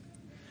understand it.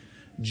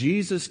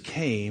 Jesus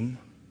came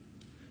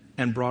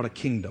and brought a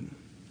kingdom.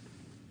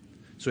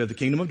 So we have the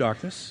kingdom of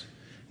darkness.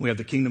 We have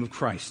the kingdom of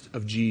Christ,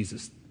 of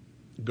Jesus.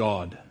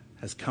 God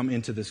has come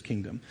into this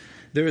kingdom.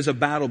 There is a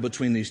battle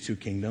between these two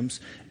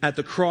kingdoms. At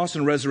the cross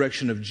and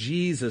resurrection of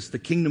Jesus, the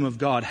kingdom of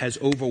God has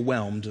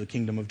overwhelmed the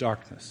kingdom of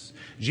darkness.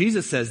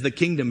 Jesus says the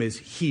kingdom is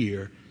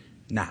here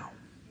now.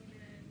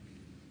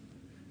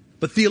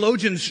 But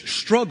theologians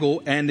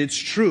struggle, and it's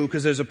true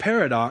because there's a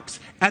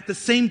paradox. At the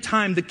same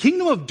time, the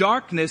kingdom of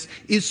darkness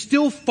is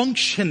still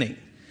functioning.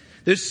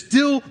 There's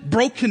still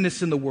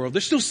brokenness in the world.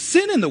 There's still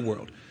sin in the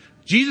world.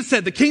 Jesus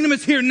said the kingdom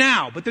is here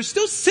now, but there's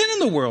still sin in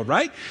the world,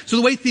 right? So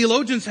the way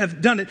theologians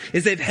have done it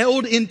is they've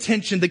held in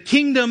tension the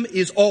kingdom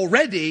is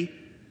already,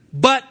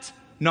 but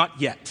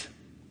not yet.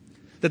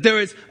 That there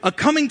is a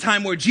coming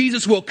time where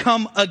Jesus will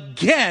come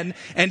again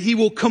and he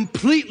will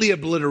completely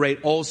obliterate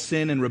all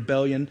sin and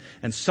rebellion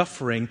and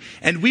suffering,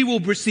 and we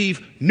will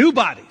receive new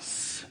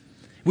bodies.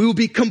 We will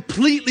be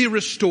completely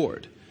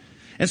restored.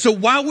 And so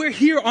while we're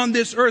here on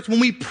this earth, when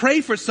we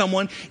pray for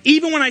someone,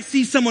 even when I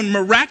see someone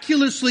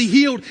miraculously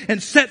healed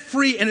and set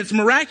free, and it's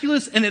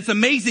miraculous and it's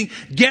amazing,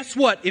 guess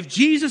what? If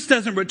Jesus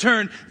doesn't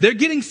return, they're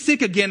getting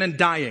sick again and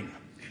dying.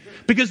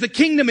 Because the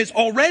kingdom is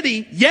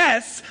already,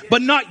 yes,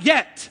 but not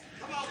yet.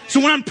 So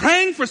when I'm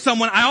praying for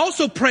someone, I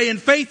also pray in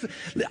faith.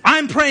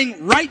 I'm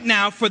praying right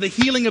now for the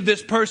healing of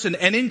this person,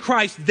 and in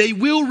Christ, they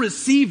will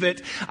receive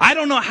it. I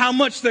don't know how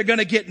much they're going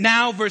to get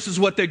now versus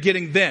what they're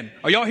getting then.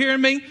 Are y'all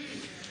hearing me?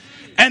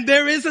 And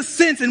there is a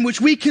sense in which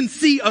we can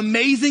see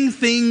amazing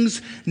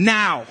things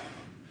now.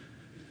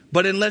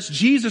 But unless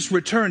Jesus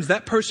returns,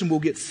 that person will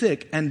get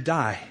sick and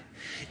die.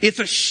 It's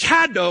a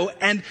shadow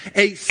and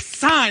a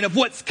sign of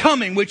what's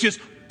coming, which is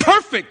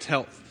perfect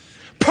health.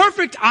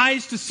 Perfect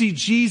eyes to see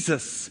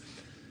Jesus.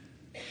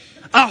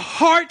 A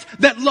heart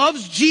that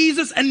loves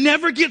Jesus and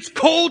never gets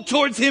cold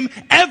towards him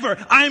ever.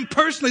 I am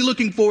personally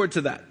looking forward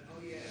to that.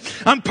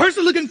 I'm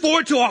personally looking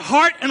forward to a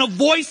heart and a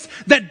voice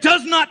that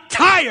does not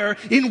tire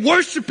in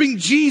worshiping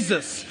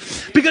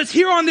Jesus. Because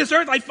here on this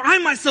earth, I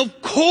find myself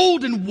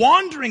cold and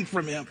wandering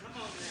from him.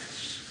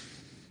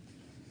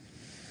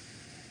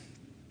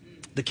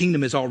 The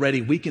kingdom is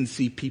already, we can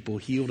see people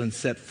healed and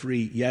set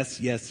free.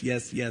 Yes, yes,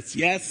 yes, yes,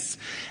 yes.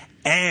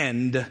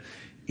 And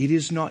it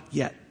is not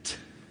yet.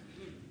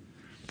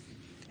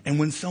 And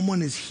when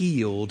someone is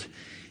healed,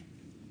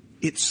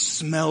 it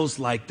smells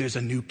like there's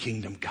a new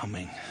kingdom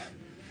coming.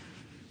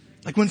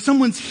 Like when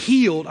someone's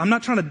healed, I'm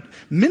not trying to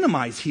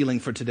minimize healing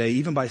for today,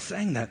 even by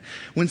saying that.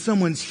 When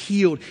someone's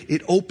healed,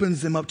 it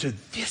opens them up to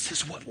this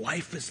is what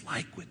life is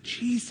like with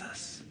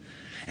Jesus.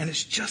 And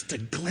it's just a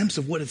glimpse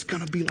of what it's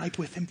going to be like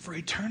with him for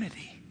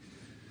eternity.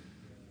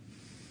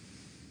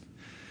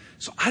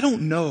 So I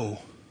don't know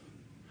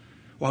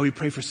why we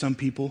pray for some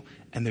people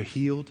and they're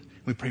healed.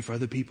 We pray for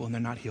other people and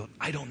they're not healed.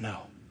 I don't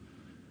know.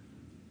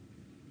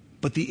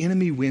 But the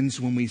enemy wins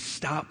when we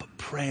stop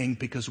praying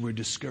because we're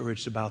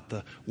discouraged about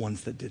the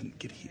ones that didn't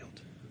get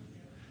healed.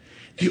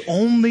 The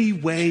only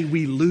way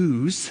we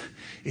lose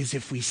is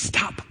if we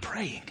stop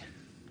praying.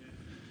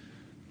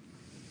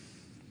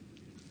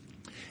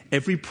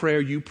 Every prayer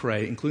you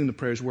pray, including the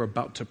prayers we're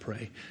about to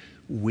pray,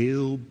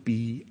 will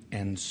be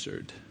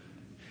answered.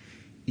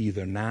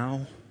 Either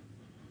now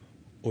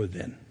or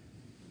then.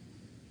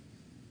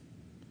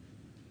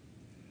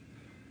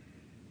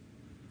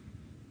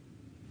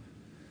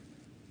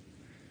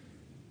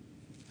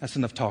 That's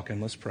enough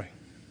talking. Let's pray.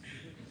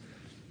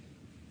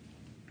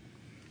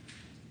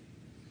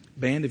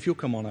 Band, if you'll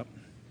come on up.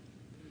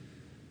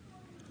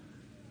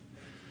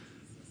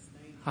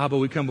 Abba,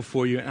 we come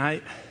before you, and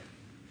I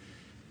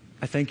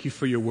thank you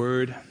for your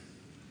word.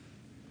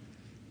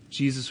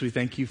 Jesus, we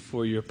thank you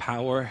for your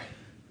power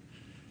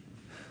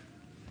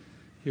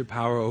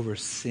over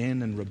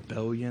sin and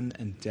rebellion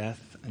and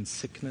death and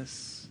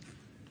sickness.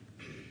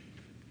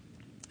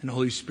 And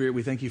Holy Spirit,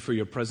 we thank you for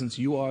your presence.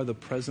 You are the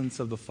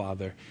presence of the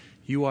Father.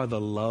 You are the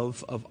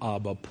love of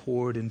Abba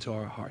poured into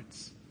our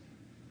hearts.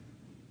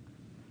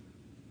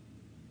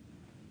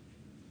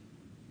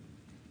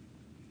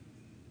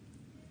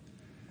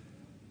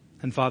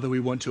 And Father, we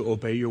want to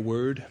obey your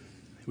word.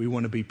 We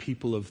want to be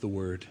people of the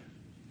word.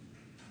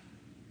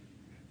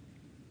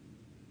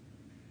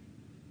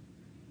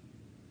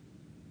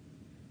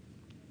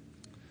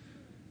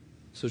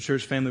 So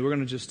church family, we're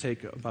going to just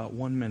take about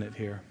 1 minute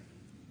here.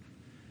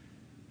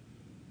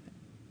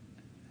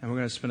 And we're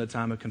going to spend a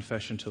time of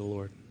confession to the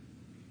Lord.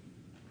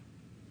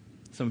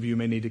 Some of you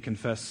may need to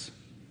confess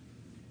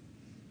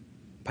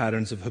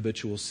patterns of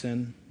habitual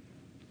sin.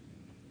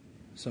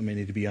 Some may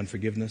need to be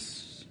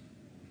unforgiveness.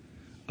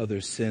 Other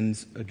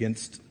sins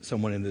against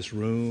someone in this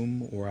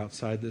room or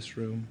outside this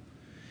room.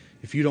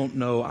 If you don't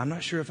know, I'm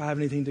not sure if I have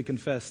anything to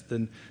confess,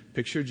 then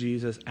picture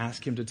Jesus,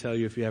 ask him to tell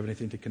you if you have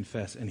anything to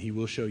confess, and he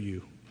will show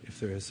you if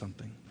there is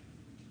something.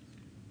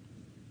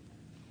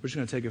 We're just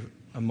going to take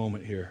a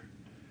moment here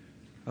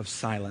of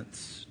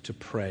silence to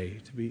pray,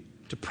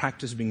 to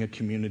practice being a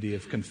community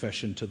of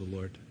confession to the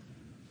Lord.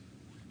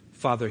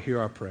 Father, hear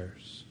our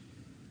prayers.